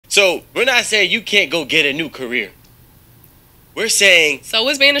So we're not saying you can't go get a new career. We're saying... So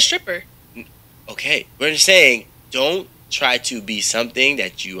is being a stripper. Okay, we're saying don't try to be something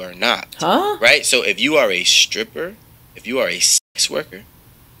that you are not. Huh? Right? So if you are a stripper, if you are a sex worker,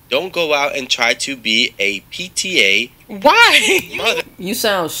 don't go out and try to be a PTA. Why? Mother. You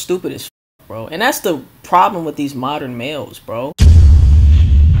sound stupid as bro. And that's the problem with these modern males, bro.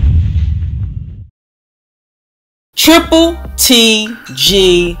 Triple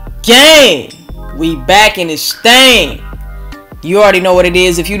TG gang. We back in this thing. You already know what it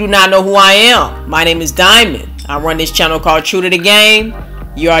is if you do not know who I am. My name is Diamond. I run this channel called True to the Game.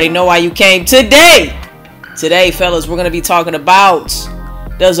 You already know why you came today. Today, fellas, we're going to be talking about,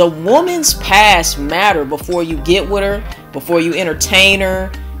 does a woman's past matter before you get with her, before you entertain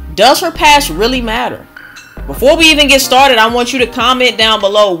her? Does her past really matter? Before we even get started, I want you to comment down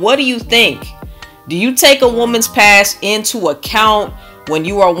below. What do you think? Do you take a woman's past into account when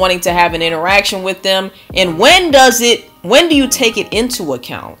you are wanting to have an interaction with them? And when do you take it into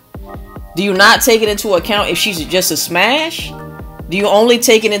account? Do you not take it into account if she's just a smash? Do you only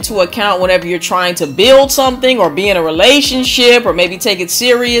take it into account whenever you're trying to build something or be in a relationship or maybe take it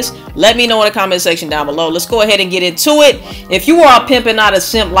serious? Let me know in the comment section down below. Let's go ahead and get into it. If you are a pimp and not a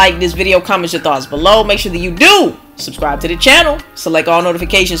simp, like this video, comment your thoughts below. Make sure that you do subscribe to the channel. Select all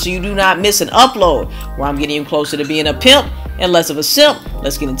notifications so you do not miss an upload where I'm getting you closer to being a pimp and less of a simp.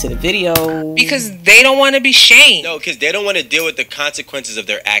 Let's get into the video. Because they don't want to be shamed. No, because they don't want to deal with the consequences of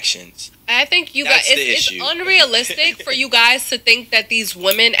their actions. I think you guys, it's unrealistic for you guys to think that these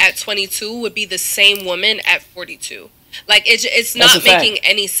women at 22 would be the same women at 42. Like, it's not making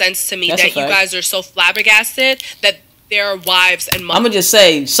any sense to me that you guys are so flabbergasted that their wives and moms. I'm going to just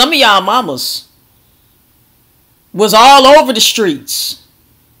say, some of y'all mamas was all over the streets.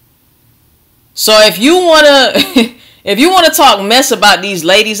 So if you want to if you want to talk mess about these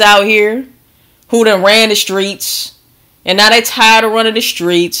ladies out here who done ran the streets and now they tired of running the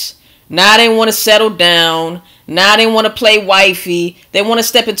streets, now they want to settle down, now they want to play wifey, they want to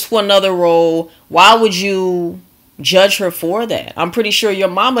step into another role, why would you judge her for that? I'm pretty sure your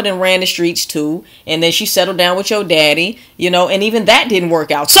mama done ran the streets too, and then she settled down with your daddy, you know, and even that didn't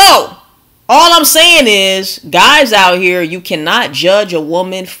work out. So all I'm saying is, guys out here, you cannot judge a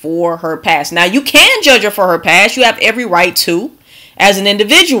woman for her past. Now, you can judge her for her past. You have every right to, as an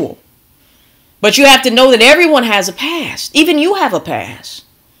individual. But you have to know that everyone has a past. Even you have a past.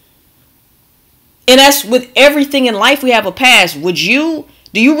 And that's with everything in life, we have a past. Do you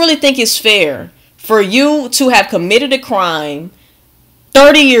really think it's fair for you to have committed a crime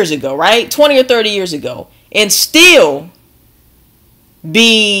 30 years ago, right? 20 or 30 years ago, and still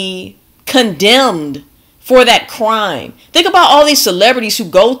be condemned for that crime? Think about all these celebrities who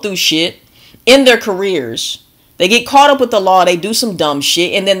go through shit in their careers. They get caught up with the law, they do some dumb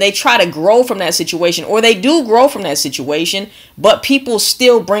shit, and then they try to grow from that situation, or they do grow from that situation, but people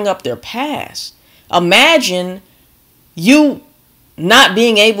still bring up their past. Imagine you not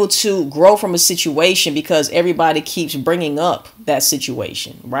being able to grow from a situation because everybody keeps bringing up that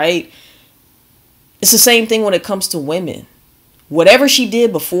situation, right? It's the same thing when it comes to women. Whatever she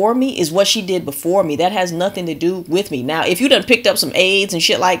did before me is what she did before me. That has nothing to do with me. Now, if you done picked up some AIDS and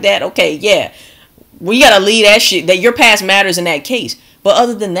shit like that, okay, yeah, we got to leave that shit, that your past matters in that case. But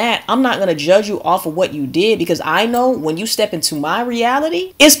other than that, I'm not going to judge you off of what you did, because I know when you step into my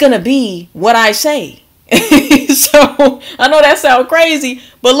reality, it's going to be what I say. So I know that sounds crazy,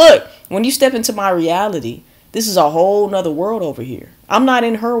 but look, when you step into my reality, this is a whole nother world over here. I'm not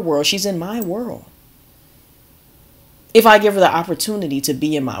in her world. She's in my world. If I give her the opportunity to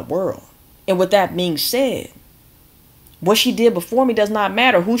be in my world. And with that being said, what she did before me does not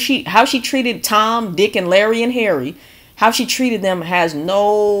matter. How she treated Tom, Dick, and Larry, and Harry, how she treated them has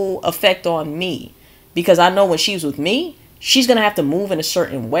no effect on me. Because I know when she's with me, she's going to have to move in a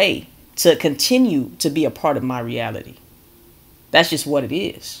certain way to continue to be a part of my reality. That's just what it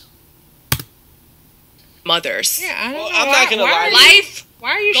is. Mothers. Yeah, I don't know. I'm not going to lie. Life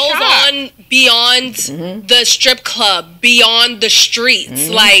Why are you goes shocked? on beyond the strip club, beyond the streets.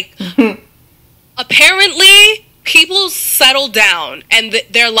 Like, apparently, people settle down and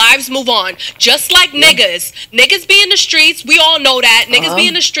their lives move on. Just like niggas. Niggas be in the streets. We all know that. Niggas be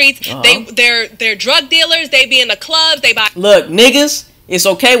in the streets. They're drug dealers. They be in the clubs. They buy. Look, niggas, it's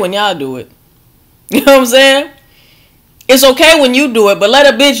okay when y'all do it. You know what I'm saying? It's okay when you do it, but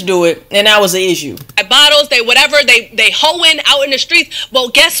let a bitch do it, and that was the issue. Bottles, they whatever, they hoeing out in the streets. Well,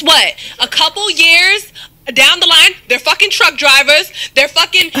 guess what? A couple years down the line, they're fucking truck drivers. They're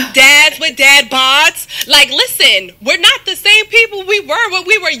fucking dads with dad bods. Like, listen, we're not the same people we were when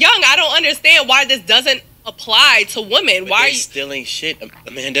we were young. I don't understand why this doesn't apply to women. Why they still ain't shit,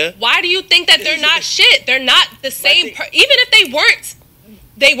 Amanda? Why do you think that they're not shit? They're not the same. Even if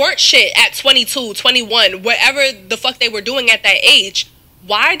they weren't shit at 22, 21, whatever the fuck they were doing at that age.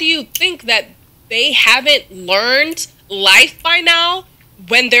 Why do you think that they haven't learned life by now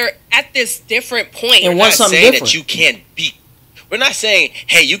when they're at this different point? And we're not saying that you can't be. We're not saying,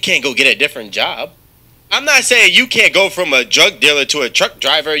 hey, you can't go get a different job. I'm not saying you can't go from a drug dealer to a truck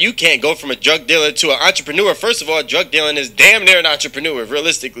driver. You can't go from a drug dealer to an entrepreneur. First of all, drug dealing is damn near an entrepreneur,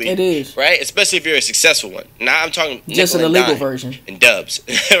 realistically. It is. Right? Especially if you're a successful one. Now I'm talking just an illegal version. And dubs.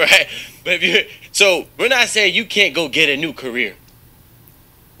 Right? But so we're not saying you can't go get a new career.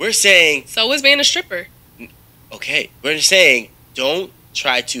 We're saying... So is being a stripper. Okay. We're saying don't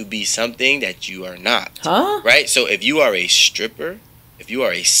try to be something that you are not. Huh? Right? So if you are a stripper, if you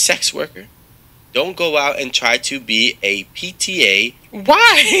are a sex worker, don't go out and try to be a PTA.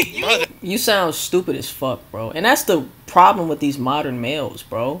 Why? Mother. You sound stupid as fuck, bro. And that's the problem with these modern males,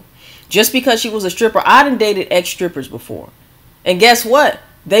 bro. Just because she was a stripper, I done dated ex-strippers before. And guess what?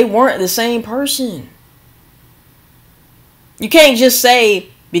 They weren't the same person. You can't just say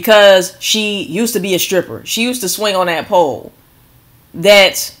because she used to be a stripper, she used to swing on that pole,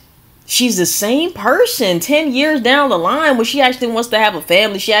 that she's the same person 10 years down the line when she actually wants to have a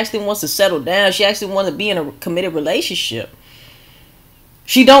family. She actually wants to settle down. She actually wants to be in a committed relationship.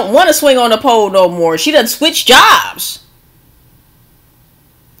 She don't want to swing on the pole no more. She done switched jobs.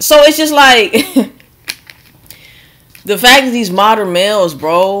 So it's just like the fact that these modern males,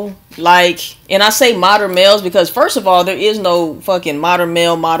 bro, like, and I say modern males because first of all, there is no fucking modern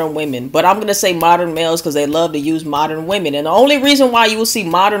male, modern women. But I'm going to say modern males because they love to use modern women. And the only reason why you will see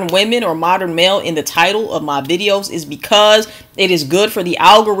modern women or modern male in the title of my videos is because it is good for the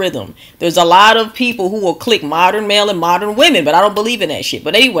algorithm. There's a lot of people who will click modern male and modern women, but I don't believe in that shit.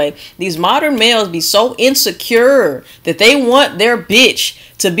 But anyway, these modern males be so insecure that they want their bitch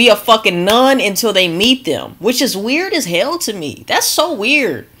to be a fucking nun until they meet them, which is weird as hell to me. That's so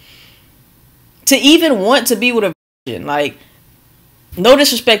weird. To even want to be with a virgin. Like, no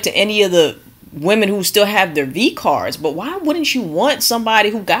disrespect to any of the women who still have their V cards, but why wouldn't you want somebody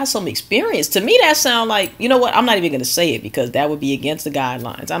who got some experience? To me, that sound like, you know what? I'm not even going to say it because that would be against the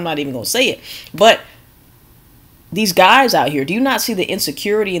guidelines. I'm not even going to say it. But these guys out here, do you not see the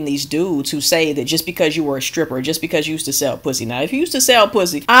insecurity in these dudes who say that just because you were a stripper, just because you used to sell pussy? Now, if you used to sell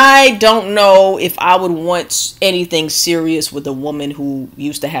pussy, I don't know if I would want anything serious with a woman who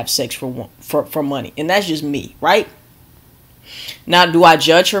used to have sex for money. And that's just me, right? Now, do I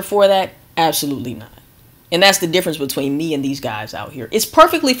judge her for that? Absolutely not. And that's the difference between me and these guys out here. It's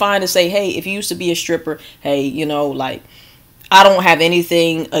perfectly fine to say, hey, if you used to be a stripper, hey, you know, like, I don't have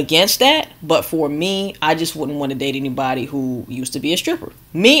anything against that, but for me, I just wouldn't want to date anybody who used to be a stripper.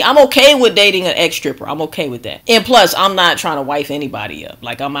 Me, I'm okay with dating an ex-stripper. I'm okay with that. And plus, I'm not trying to wife anybody up.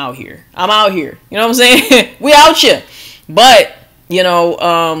 Like, I'm out here. I'm out here. You know what I'm saying? We out here. But, you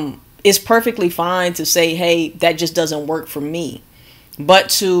know, it's perfectly fine to say, hey, that just doesn't work for me. But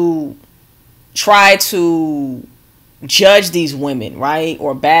to try to judge these women, right?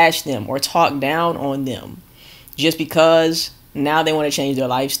 Or bash them or talk down on them just because now they want to change their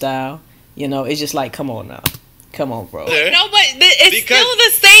lifestyle. You know, it's just like, come on now. Come on, bro. No, but it's still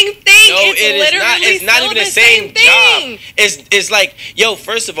the same thing. No, it's not even the same job. It's like, yo,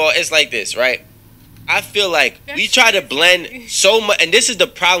 first of all, it's like this, right? I feel like we try to blend so much, and this is the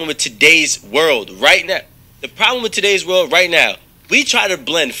problem with today's world right now. The problem with today's world right now, we try to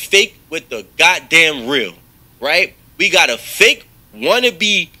blend fake with the goddamn real, right? We got a fake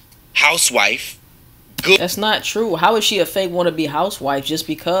wannabe housewife. Good. That's not true. How is she a fake wannabe housewife just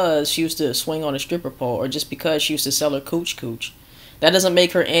because she used to swing on a stripper pole or just because she used to sell her cooch? That doesn't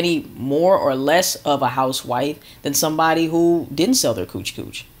make her any more or less of a housewife than somebody who didn't sell their cooch,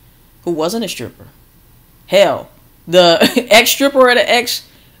 who wasn't a stripper. Hell, the ex-stripper or the ex-sex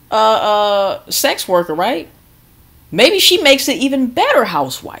worker, right? Maybe she makes an even better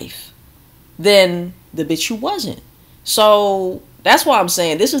housewife than the bitch who wasn't. So that's why I'm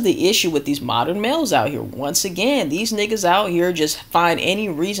saying this is the issue with these modern males out here. Once again, these niggas out here just find any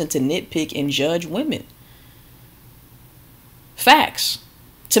reason to nitpick and judge women. Facts.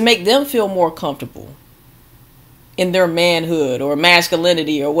 To make them feel more comfortable in their manhood or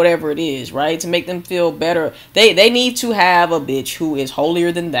masculinity or whatever it is, right? To make them feel better. They need to have a bitch who is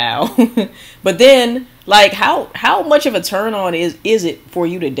holier than thou. But then, like, how much of a turn on is it for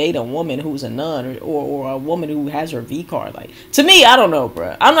you to date a woman who's a nun or a woman who has her V card? Like, to me, I don't know,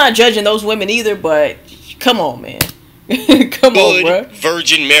 bruh. I'm not judging those women either, but come on, man. Come on, bruh.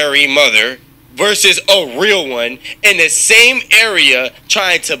 Virgin Mary mother versus a real one in the same area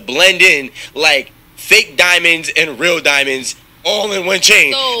trying to blend in like fake diamonds and real diamonds all in one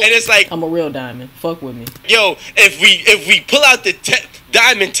chain. So, and it's like, I'm a real diamond. Fuck with me. Yo, if we pull out the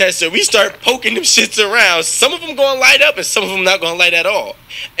diamond tester, we start poking them shits around. Some of them gonna light up and some of them not gonna light at all.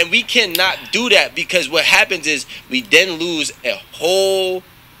 And we cannot do that, because what happens is we then lose a whole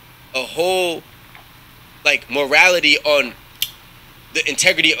like morality on the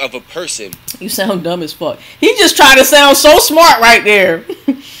integrity of a person. You sound dumb as fuck. He just tried to sound so smart right there.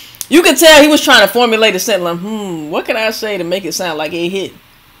 You can tell he was trying to formulate a sentence like, what can I say to make it sound like it hit?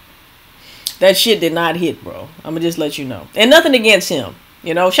 That shit did not hit, bro. I'm gonna just let you know. And nothing against him.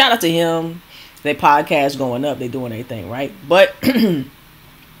 You know, shout out to him. Their podcast going up. They doing their thing, right? But you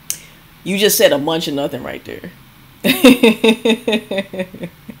just said a bunch of nothing right there.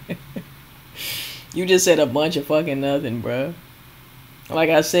 You just said a bunch of fucking nothing, bro. Like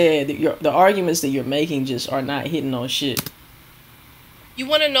I said, the arguments that you're making just are not hitting on shit. You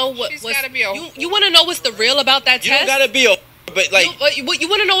want to know what? You want to know what's the real about that test? You don't gotta be a, but like you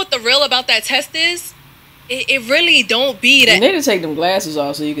want to know what the real about that test is? It really don't be that. You need to take them glasses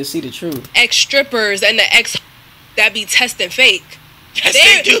off so you can see the truth. Ex strippers and the ex that be testing fake. Yes,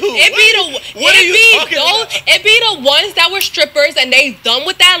 they do. It be the ones that were strippers and they done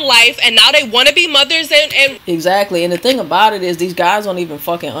with that life and now they want to be mothers and exactly. And the thing about it is these guys don't even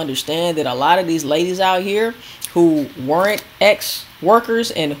fucking understand that a lot of these ladies out here who weren't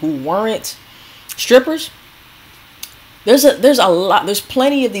ex-workers and who weren't strippers, there's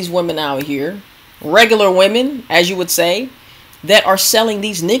plenty of these women out here, regular women, as you would say, that are selling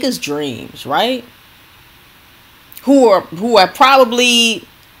these niggas dreams, right? Who have probably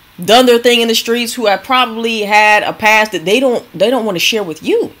done their thing in the streets, who have probably had a past that they don't want to share with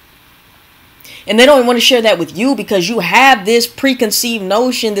you. And they don't want to share that with you because you have this preconceived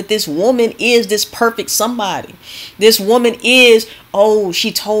notion that this woman is this perfect somebody. This woman is, oh,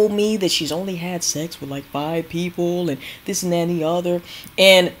 she told me that she's only had sex with like 5 people and this and that and the other.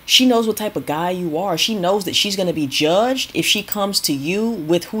 And she knows what type of guy you are. She knows that she's going to be judged if she comes to you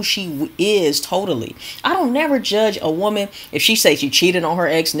with who she is totally. I don't never judge a woman if she says she cheated on her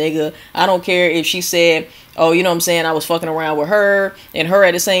ex nigga. I don't care if she said, oh, you know what I'm saying, I was fucking around with her and her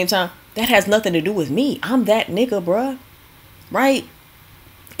at the same time. That has nothing to do with me. I'm that nigga, bruh. Right?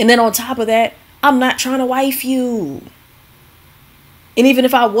 And then on top of that, I'm not trying to wife you. And even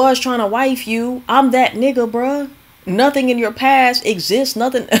if I was trying to wife you, I'm that nigga, bruh. Nothing in your past exists.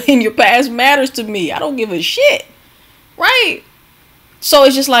 Nothing in your past matters to me. I don't give a shit. Right? So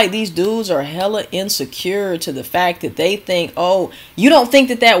it's just like these dudes are hella insecure to the fact that they think, oh, you don't think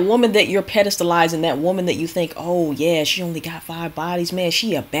that woman that you're pedestalizing, that woman that you think, oh yeah, she only got 5 bodies, man,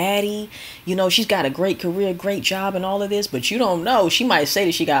 she a baddie, you know, she's got a great career, great job and all of this, but you don't know, she might say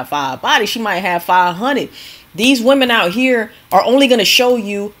that she got 5 bodies, she might have 500. These women out here are only going to show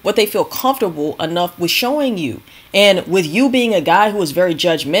you what they feel comfortable enough with showing you. And with you being a guy who is very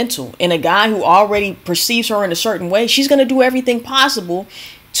judgmental and a guy who already perceives her in a certain way, she's going to do everything possible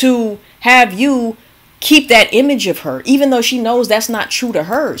to have you keep that image of her, even though she knows that's not true to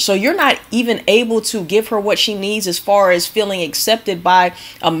her. So you're not even able to give her what she needs as far as feeling accepted by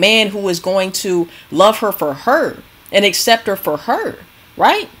a man who is going to love her for her and accept her for her,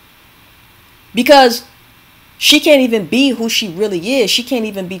 right? Because she can't even be who she really is. She can't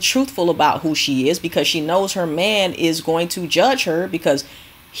even be truthful about who she is because she knows her man is going to judge her because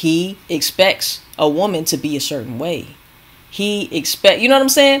he expects a woman to be a certain way. You know what I'm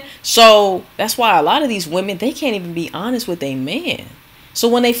saying? So that's why a lot of these women, they can't even be honest with a man. So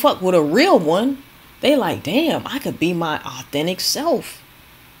when they fuck with a real one, they like, damn, I could be my authentic self.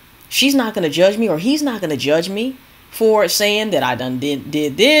 She's not going to judge me, or he's not going to judge me for saying that I done did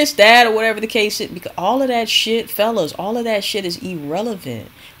this, that, or whatever the case is. Because all of that shit, fellas, all of that shit is irrelevant.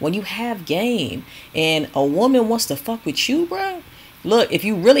 When you have game and a woman wants to fuck with you, bro, look, if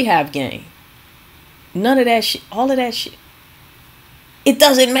you really have game, none of that shit, all of that shit, it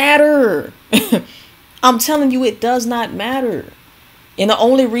doesn't matter. I'm telling you, it does not matter. And the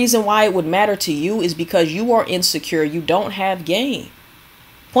only reason why it would matter to you is because you are insecure. You don't have game.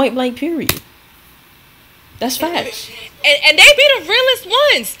 Point blank, period. That's facts. And they be the realest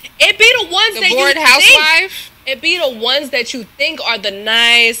ones. It be the ones that bored you housewife. Think. It be the ones that you think are the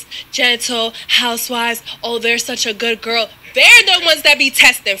nice, gentle housewives. Oh, they're such a good girl. They're the ones that be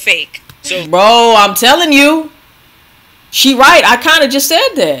testing fake. So, bro, I'm telling you. She right. I kind of just said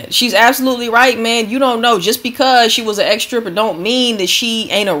that. She's absolutely right, man. You don't know. Just because she was an ex-stripper don't mean that she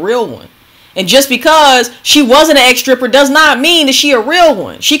ain't a real one. And just because she wasn't an ex-stripper does not mean that she a real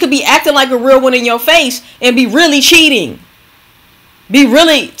one. She could be acting like a real one in your face and be really cheating. Be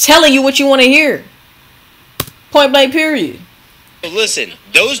really telling you what you want to hear. Point blank, period. Listen,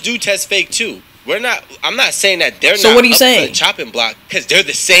 those do test fake too. I'm not saying that they're so not what are you up saying? for the chopping block, because they're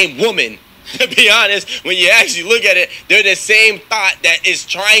the same woman. To be honest, when you actually look at it, they're the same thought that is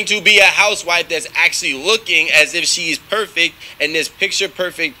trying to be a housewife that's actually looking as if she's perfect and this picture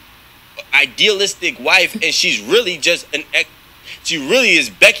perfect, idealistic wife, and she's really just she really is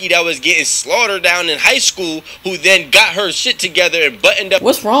Becky that was getting slaughtered down in high school, who then got her shit together and buttoned up.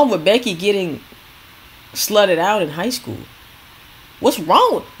 What's wrong with Becky getting slutted out in high school? What's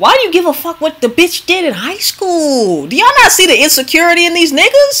wrong? Why do you give a fuck what the bitch did in high school? Do y'all not see the insecurity in these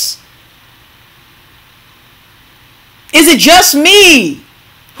niggas? Is it just me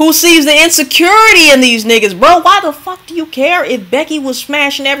who sees the insecurity in these niggas, bro? Why the fuck do you care if Becky was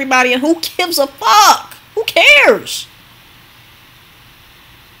smashing everybody, and who gives a fuck? Who cares?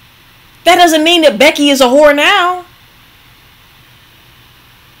 That doesn't mean that Becky is a whore now.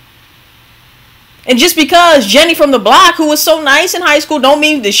 And just because Jenny from the block, who was so nice in high school, don't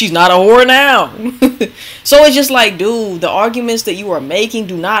mean that she's not a whore now. So it's just like, dude, the arguments that you are making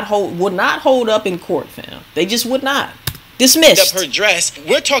would not hold up in court, fam. They just would not. Dismissed. Up her dress.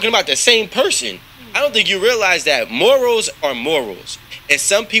 We're talking about the same person. I don't think you realize that morals are morals, and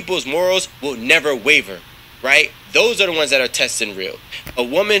some people's morals will never waver, right? Those are the ones that are tested real. A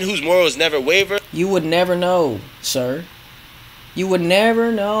woman whose morals never waver. You would never know, sir. You would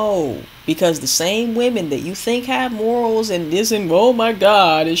never know, because the same women that you think have morals and this and oh my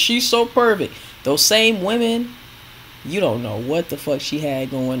God, is she so perfect? Those same women, you don't know what the fuck she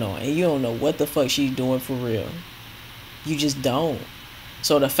had going on, and you don't know what the fuck she's doing for real. You just don't.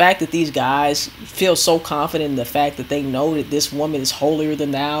 So the fact that these guys feel so confident in the fact that they know that this woman is holier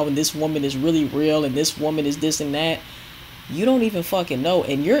than thou, and this woman is really real, and this woman is this and that, you don't even fucking know.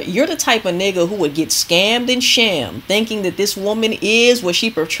 And you're the type of nigga who would get scammed and shammed thinking that this woman is what she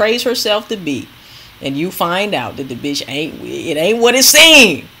portrays herself to be, and you find out that the bitch ain't what it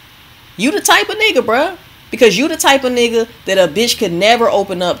seems. You the type of nigga, bruh. Because you the type of nigga that a bitch could never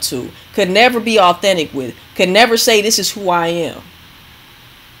open up to, could never be authentic with, could never say this is who I am.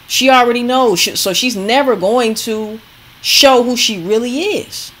 She already knows, so she's never going to show who she really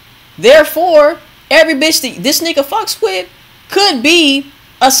is. Therefore, every bitch that this nigga fucks with could be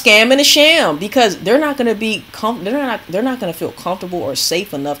a scam and a sham, because they're not gonna be they're not gonna feel comfortable or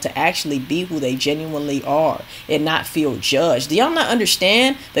safe enough to actually be who they genuinely are and not feel judged. Do y'all not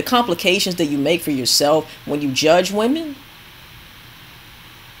understand the complications that you make for yourself when you judge women?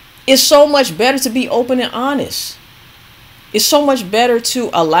 It's so much better to be open and honest. It's so much better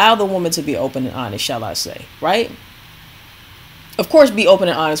to allow the woman to be open and honest, shall I say, right? Of course, be open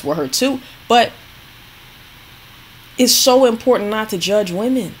and honest with her too, but it's so important not to judge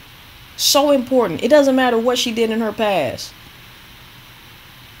women. So important. It doesn't matter what she did in her past.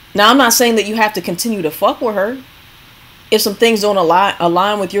 Now, I'm not saying that you have to continue to fuck with her. If some things don't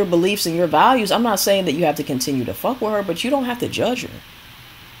align with your beliefs and your values, I'm not saying that you have to continue to fuck with her, but you don't have to judge her.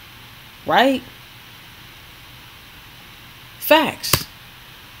 Right? Facts.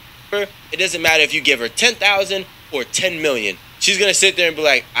 It doesn't matter if you give her 10,000 or 10 million. She's going to sit there and be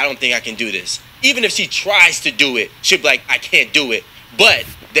like, I don't think I can do this. Even if she tries to do it, she'll be like, I can't do it. But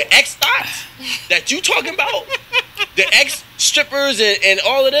the ex-thoughts that you talking about, the ex-strippers and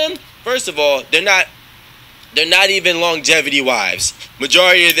all of them, first of all, they're not even longevity wives.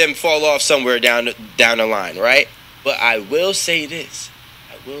 Majority of them fall off somewhere down the line, right? But I will say this.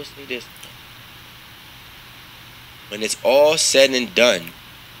 When it's all said and done,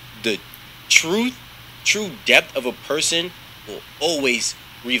 the true depth of a person will always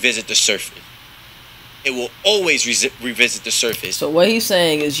revisit the surface. It will always revisit the surface. So what he's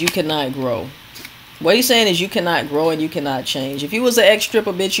saying is you cannot grow. What he's saying is you cannot grow and you cannot change. If you was an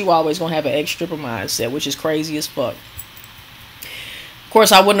ex-stripper, bitch, you always gonna have an ex-stripper mindset, which is crazy as fuck. Of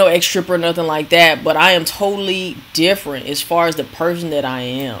course, I wouldn't know ex-stripper or nothing like that, but I am totally different as far as the person that I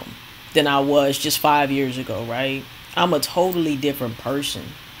am than I was just 5 years ago, right? I'm a totally different person.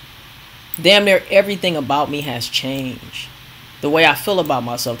 Damn near everything about me has changed. The way I feel about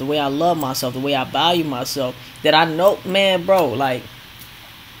myself, the way I love myself, the way I value myself, that I know, man, bro, like,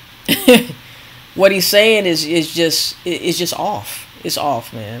 what he's saying is just off. It's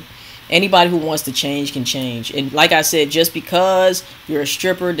off, man. Anybody who wants to change can change. And like I said, just because you're a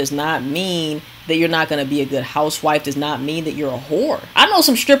stripper does not mean that you're not going to be a good housewife, does not mean that you're a whore. I know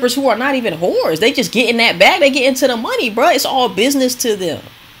some strippers who are not even whores. They just get in that bag. They get into the money, bro. It's all business to them.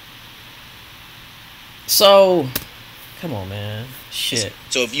 So, come on, man. Shit.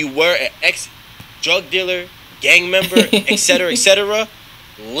 So if you were an ex-drug dealer, gang member, etc.,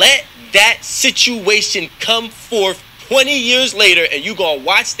 let that situation come forth 20 years later, and you gonna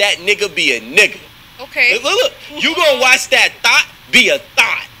watch that nigga be a nigga. Okay. Look, you gonna watch that thought be a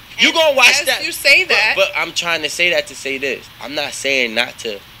thought. You gonna watch that? You say that, but I'm trying to say that to say this. I'm not saying not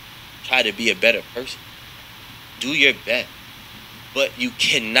to try to be a better person. Do your best, but you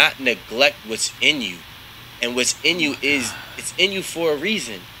cannot neglect what's in you, and what's in you it's in you for a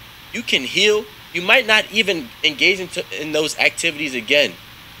reason. You can heal. You might not even engage in those activities again,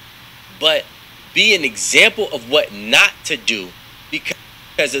 but be an example of what not to do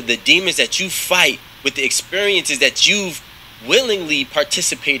because of the demons that you fight with the experiences that you've willingly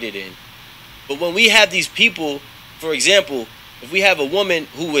participated in. But when we have these people, for example, if we have a woman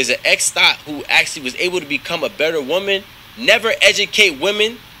who is an ex-thought who actually was able to become a better woman, never educate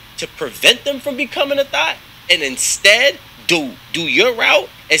women to prevent them from becoming a thought, and instead do your route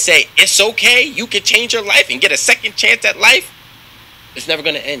and say it's okay, you can change your life and get a second chance at life, it's never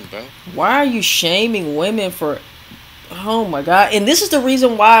gonna end, bro. Why are you shaming women for? Oh my God! And this is the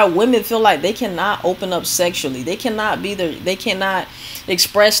reason why women feel like they cannot open up sexually. They cannot they cannot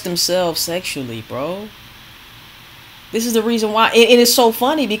express themselves sexually, bro. This is the reason why. And it's so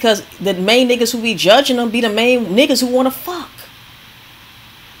funny because the main niggas who be judging them be the main niggas who want to fuck.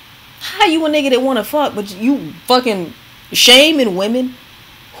 How you a nigga that want to fuck, but you fucking shaming women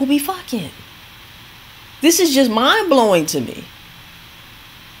who be fucking? This is just mind blowing to me.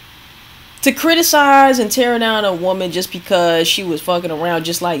 To criticize and tear down a woman just because she was fucking around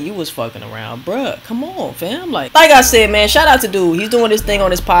just like you was fucking around. Bruh, come on, fam. Like I said, man, shout out to dude. He's doing this thing on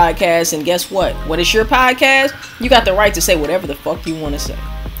his podcast. And guess what? When it's your podcast, you got the right to say whatever the fuck you want to say.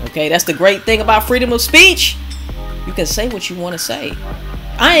 Okay? That's the great thing about freedom of speech. You can say what you want to say.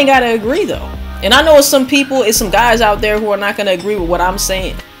 I ain't got to agree, though. And I know it's some people, it's some guys out there who are not going to agree with what I'm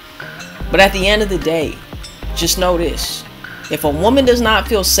saying. But at the end of the day, just know this. If a woman does not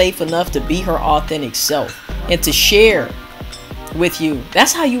feel safe enough to be her authentic self and to share with you,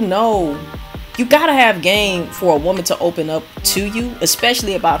 that's how you know. You gotta have game for a woman to open up to you,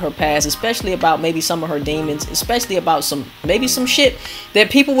 especially about her past, especially about maybe some of her demons, especially about some shit that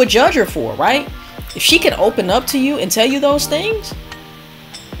people would judge her for, right? If she can open up to you and tell you those things,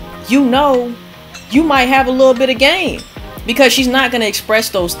 you know you might have a little bit of game, because she's not gonna express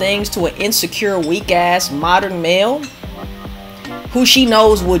those things to an insecure, weak ass modern male who she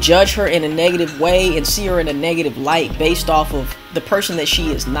knows will judge her in a negative way and see her in a negative light based off of the person that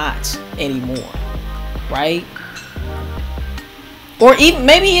she is not anymore, right? Or even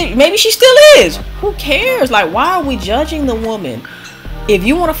maybe she still is. Who cares? Like, why are we judging the woman? If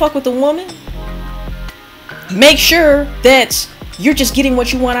you want to fuck with the woman, make sure that you're just getting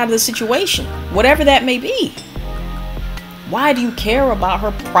what you want out of the situation, whatever that may be. Why do you care about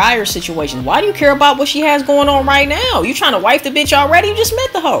her prior situation? Why do you care about what she has going on right now? You trying to wife the bitch already? You just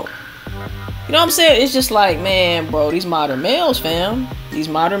met the hoe. You know what I'm saying? It's just like, man, bro, these modern males, fam. These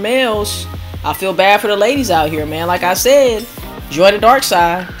modern males. I feel bad for the ladies out here, man. Like I said, enjoy the dark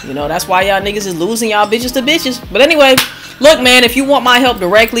side. You know, that's why y'all niggas is losing y'all bitches to bitches. But anyway, look, man, if you want my help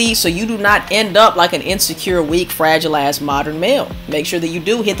directly so you do not end up like an insecure, weak, fragile ass modern male, make sure that you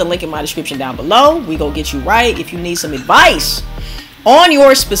do hit the link in my description down below. We gonna get you right. If you need some advice on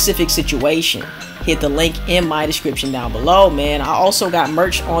your specific situation, hit the link in my description down below, man. I also got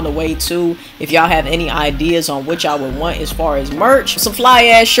merch on the way too. If y'all have any ideas on what y'all would want as far as merch, some fly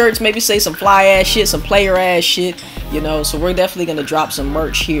ass shirts, maybe say some fly ass shit, some player ass shit, you know. So we're definitely gonna drop some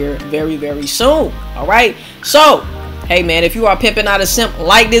merch here very, very soon. All right, so hey man, if you are pimping out a simp,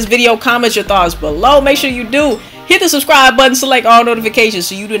 like this video, comment your thoughts below. Make sure you do hit the subscribe button, select all notifications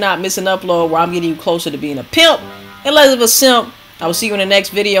so you do not miss an upload where I'm getting you closer to being a pimp and less of a simp. I will see you in the next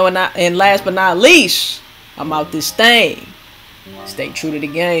video, and last but not least, I'm out this thing. Stay true to the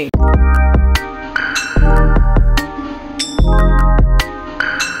game.